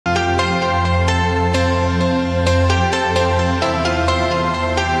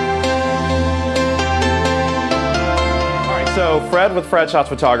So Fred with Fredshots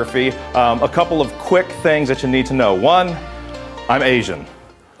Photography, a couple of quick things that you need to know. One, I'm Asian,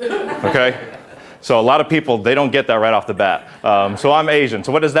 okay? So a lot of people, they don't get that right off the bat. So I'm Asian.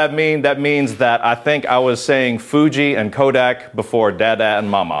 So what does that mean? That means that I think I was saying Fuji and Kodak before Dada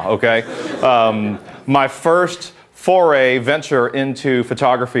and Mama, okay? My first foray venture into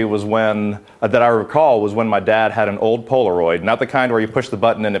photography was when, that I recall, was when my dad had an old Polaroid, not the kind where you push the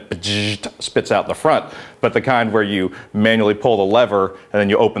button and it spits out the front, but the kind where you manually pull the lever and then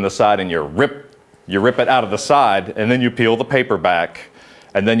you open the side and you rip it out of the side and then you peel the paper back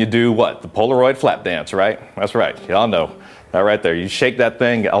and then you do what? The Polaroid flap dance, right? That's right, y'all know. That right there. You shake that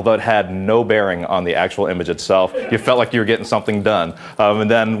thing, although it had no bearing on the actual image itself, you felt like you were getting something done. And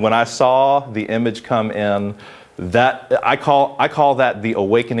then when I saw the image come in, that I call that the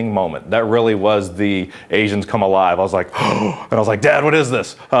awakening moment. That really was the Asians come alive. I was like, oh, and I was like, Dad, what is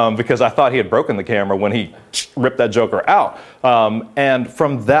this? Because I thought he had broken the camera when he ripped that joker out. And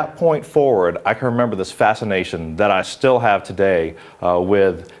from that point forward, I can remember this fascination that I still have today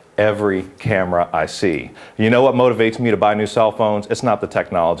with every camera I see. You know what motivates me to buy new cell phones? It's not the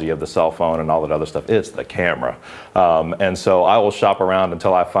technology of the cell phone and all that other stuff, it's the camera. And so I will shop around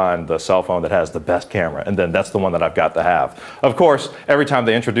until I find the cell phone that has the best camera, and then that's the one that I've got to have. Of course, every time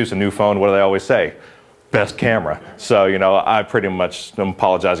they introduce a new phone, what do they always say? Best camera. So, you know, I pretty much am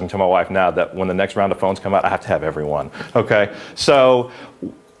apologizing to my wife now that when the next round of phones come out, I have to have every one, okay? So,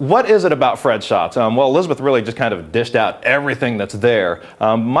 what is it about Fredshots? Well, Elizabeth really just kind of dished out everything that's there.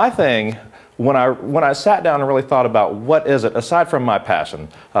 My thing, when I sat down and really thought about what is it, aside from my passion,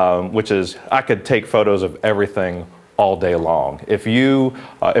 which is I could take photos of everything all day long. If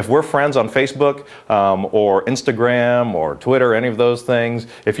we're friends on Facebook or Instagram or Twitter, any of those things,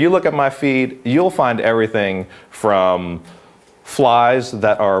 if you look at my feed, you'll find everything from flies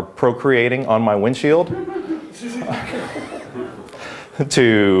that are procreating on my windshield,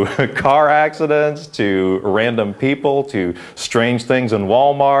 to car accidents, to random people, to strange things in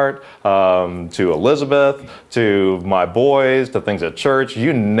Walmart, to Elizabeth, to my boys, to things at church,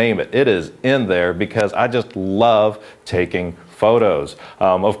 you name it. It is in there because I just love taking photos.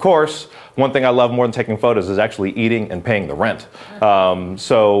 Of course, one thing I love more than taking photos is actually eating and paying the rent.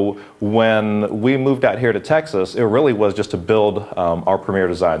 So when we moved out here to Texas, it really was just to build our Premier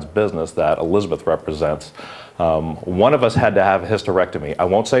Designs business that Elizabeth represents. One of us had to have a hysterectomy. I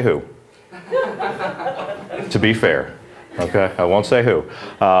won't say who, to be fair. Okay, I won't say who.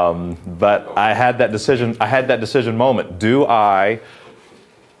 But I had that decision moment. Do I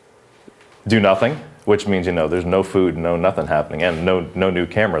do nothing? Which means, you know, there's no food, no nothing happening, and no new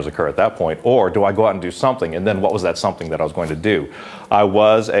cameras occur at that point. Or do I go out and do something? And then what was that something that I was going to do? I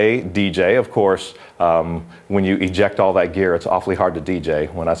was a DJ, of course. When you eject all that gear, it's awfully hard to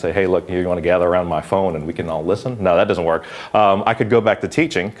DJ. When I say, hey, look, you want to gather around my phone and we can all listen? No, that doesn't work. I could go back to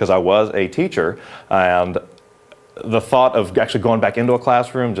teaching because I was a teacher, and the thought of actually going back into a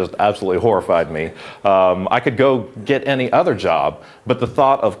classroom just absolutely horrified me. I could go get any other job, but the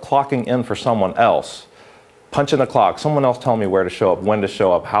thought of clocking in for someone else, punching the clock, someone else telling me where to show up, when to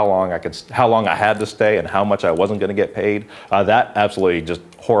show up, how long I had to stay, and how much I wasn't going to get paid, that absolutely just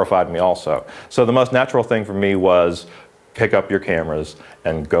horrified me also. So the most natural thing for me was pick up your cameras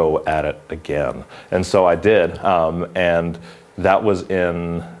and go at it again. And so I did, and that was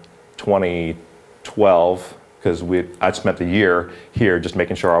in 2012. Because I'd spent a year here just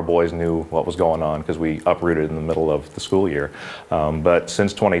making sure our boys knew what was going on because we uprooted in the middle of the school year. But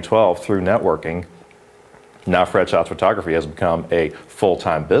since 2012, through networking, now Fredshots Photography has become a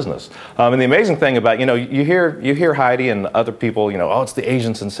full-time business. And the amazing thing about, you know, you hear Heidi and other people, you know, oh, it's the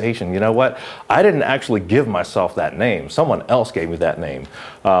Asian sensation. You know what? I didn't actually give myself that name. Someone else gave me that name.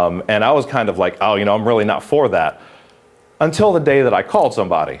 And I was kind of like, oh, you know, I'm really not for that. Until the day that I called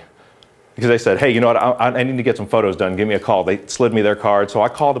somebody. Because they said, hey, you know what, I need to get some photos done, give me a call. They slid me their card, so I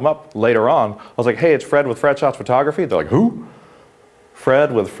called them up later on. I was like, hey, it's Fred with Fredshots Photography. They're like, who?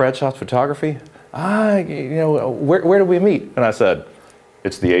 Fred with Fredshots Photography? You know, where did we meet? And I said,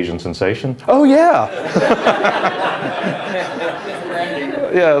 it's the Asian sensation. Oh, yeah.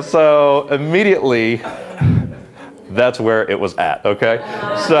 Yeah, so immediately, that's where it was at, okay?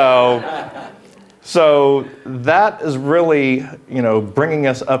 So that is really, you know, bringing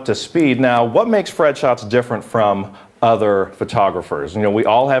us up to speed. Now, what makes Fredshots different from other photographers? You know, we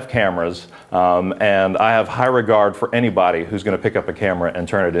all have cameras, and I have high regard for anybody who's going to pick up a camera and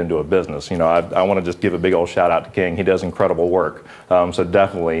turn it into a business. You know, I want to just give a big old shout out to King. He does incredible work, so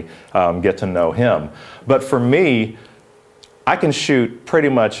definitely get to know him. But for me, I can shoot pretty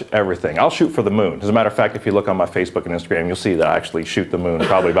much everything. I'll shoot for the moon. As a matter of fact, if you look on my Facebook and Instagram, you'll see that I actually shoot the moon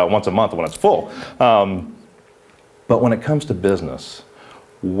probably about once a month when it's full. But when it comes to business,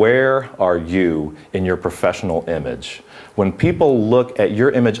 where are you in your professional image? When people look at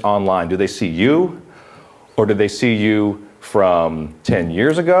your image online, do they see you, or do they see you from 10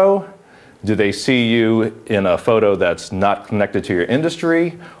 years ago? Do they see you in a photo that's not connected to your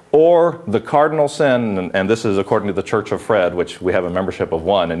industry? Or the cardinal sin, and this is according to the Church of Fred, which we have a membership of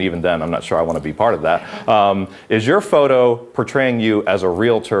 1, and even then I'm not sure I want to be part of that, is your photo portraying you as a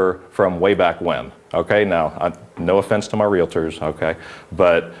realtor from way back when? Okay, now, no offense to my realtors, okay,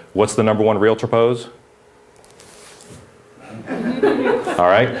 but what's the #1 realtor pose? All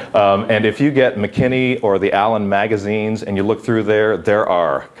right, and if you get McKinney or the Allen magazines and you look through there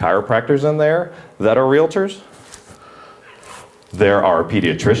are chiropractors in there that are realtors. There are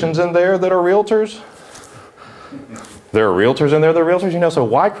pediatricians in there that are realtors. There are realtors in there that are realtors, you know, so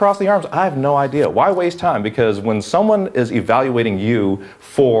why cross the arms? I have no idea. Why waste time? Because when someone is evaluating you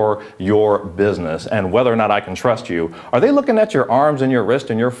for your business and whether or not I can trust you, are they looking at your arms and your wrist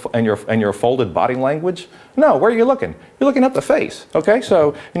and your folded body language? No, where are you looking? You're looking at the face, okay?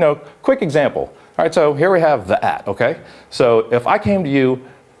 So, you know, quick example. All right, so here we have the @ okay? So if I came to you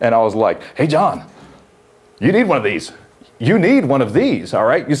and I was like, hey, John, you need one of these. You need one of these, all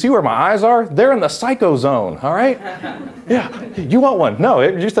right? You see where my eyes are? They're in the psycho zone, all right? Yeah, you want one? No,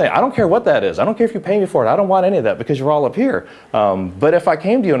 you're saying, I don't care what that is. I don't care if you pay me for it. I don't want any of that because you're all up here. But if I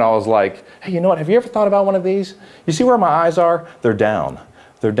came to you and I was like, hey, you know what? Have you ever thought about one of these? You see where my eyes are? They're down.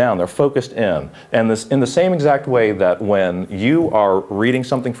 They're down. They're focused in. And this, in the same exact way that when you are reading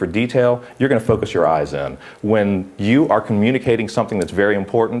something for detail, you're going to focus your eyes in. When you are communicating something that's very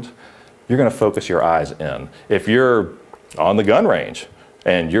important, you're going to focus your eyes in. If you're on the gun range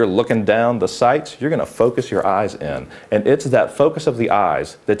and you're looking down the sights, you're going to focus your eyes in. And it's that focus of the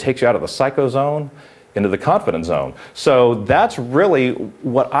eyes that takes you out of the psycho zone into the confident zone. So that's really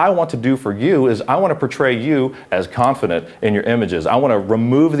what I want to do for you, is I want to portray you as confident in your images. I want to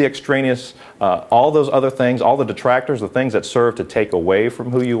remove the extraneous, all those other things, all the detractors, the things that serve to take away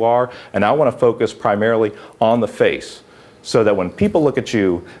from who you are, and I want to focus primarily on the face. So that when people look at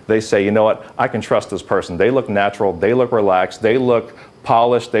you, they say, you know what, I can trust this person. They look natural, they look relaxed, they look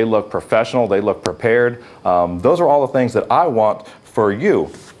polished, they look professional, they look prepared. Those are all the things that I want for you.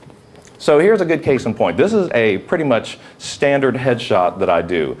 So here's a good case in point. This is a pretty much standard headshot that I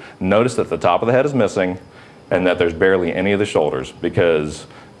do. Notice that the top of the head is missing and that there's barely any of the shoulders, because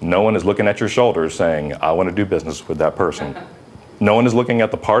no one is looking at your shoulders saying, I want to do business with that person. No one is looking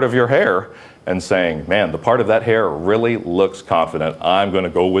at the part of your hair and saying, man, the part of that hair really looks confident. I'm going to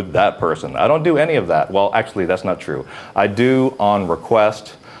go with that person. I don't do any of that. Well, actually, that's not true. I do on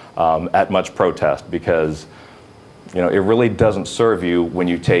request at much protest, because you know, it really doesn't serve you when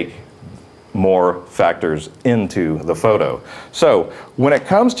you take more factors into the photo. So when it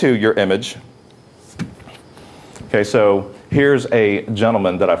comes to your image, okay, so here's a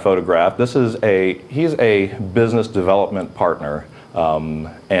gentleman that I photographed. He's a business development partner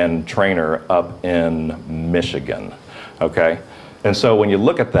and trainer up in Michigan, okay? And so when you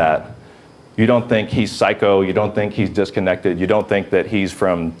look at that, you don't think he's psycho, you don't think he's disconnected, you don't think that he's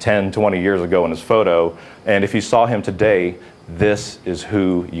from 10, 20 years ago in his photo, and if you saw him today, this is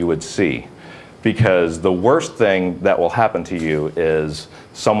who you would see. Because the worst thing that will happen to you is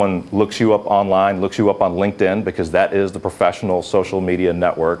someone looks you up online, looks you up on LinkedIn, because that is the professional social media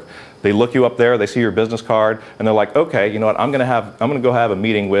network. They look you up there, they see your business card, and they're like, okay, you know what, I'm gonna go have a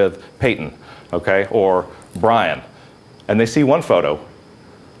meeting with Peyton, okay, or Brian. And they see one photo,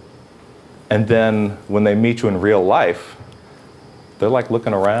 and then when they meet you in real life, they're like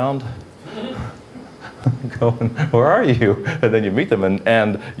looking around, going, where are you? And then you meet them,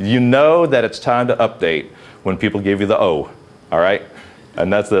 and you know that it's time to update when people give you the O, all right?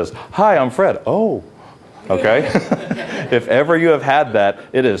 And that's this, hi, I'm Fred. Oh, okay? If ever you have had that,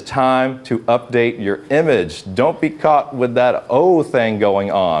 it is time to update your image. Don't be caught with that O thing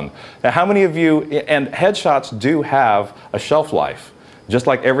going on. Now, how many of you, and headshots do have a shelf life, just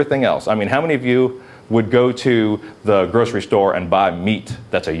like everything else. I mean, how many of you would go to the grocery store and buy meat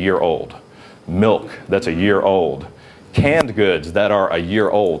that's a year old? Milk that's a year old, canned goods that are a year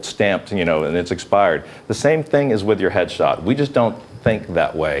old, stamped, you know, and it's expired. The same thing is with your headshot. We just don't think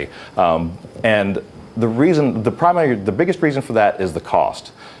that way. And the biggest reason for that is the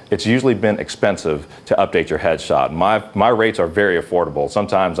cost. It's usually been expensive to update your headshot. My rates are very affordable.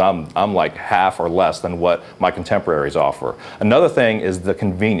 Sometimes I'm like half or less than what my contemporaries offer. Another thing is the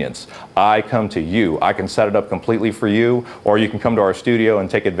convenience. I come to you. I can set it up completely for you, or you can come to our studio and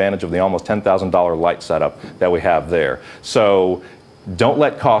take advantage of the almost $10,000 light setup that we have there. So don't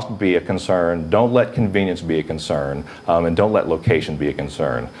let cost be a concern, don't let convenience be a concern, and don't let location be a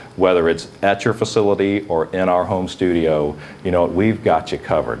concern. Whether it's at your facility or in our home studio, you know, we've got you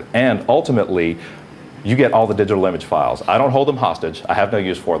covered. And ultimately, you get all the digital image files. I don't hold them hostage. I have no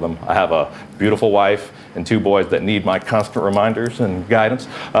use for them. I have a beautiful wife and 2 boys that need my constant reminders and guidance.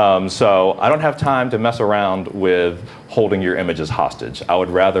 So I don't have time to mess around with holding your images hostage. I would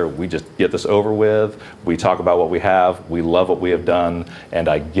rather we just get this over with. We talk about what we have. We love what we have done. And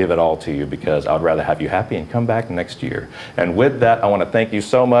I give it all to you because I would rather have you happy and come back next year. And with that, I want to thank you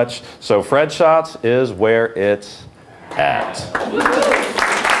so much. So Fredshots is where it's at.